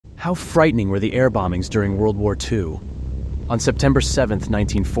How frightening were the air bombings during World War II? On September 7,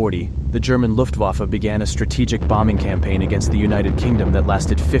 1940, the German Luftwaffe began a strategic bombing campaign against the United Kingdom that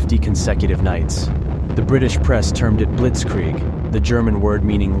lasted 50 consecutive nights. The British press termed it Blitzkrieg, the German word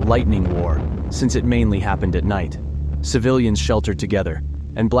meaning lightning war, since it mainly happened at night. Civilians sheltered together,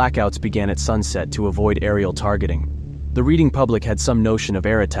 and blackouts began at sunset to avoid aerial targeting. The reading public had some notion of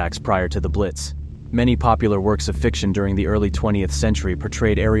air attacks prior to the Blitz. Many popular works of fiction during the early 20th century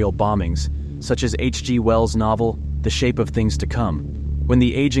portrayed aerial bombings, such as H.G. Wells' novel, The Shape of Things to Come. When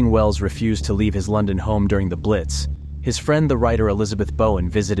the aging Wells refused to leave his London home during the Blitz, his friend the writer Elizabeth Bowen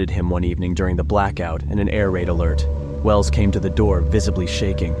visited him one evening during the blackout and an air raid alert. Wells came to the door, visibly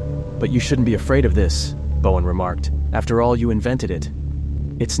shaking. "But you shouldn't be afraid of this," Bowen remarked. "After all, you invented it."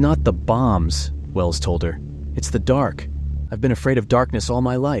 "It's not the bombs," Wells told her. "It's the dark. I've been afraid of darkness all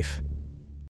my life."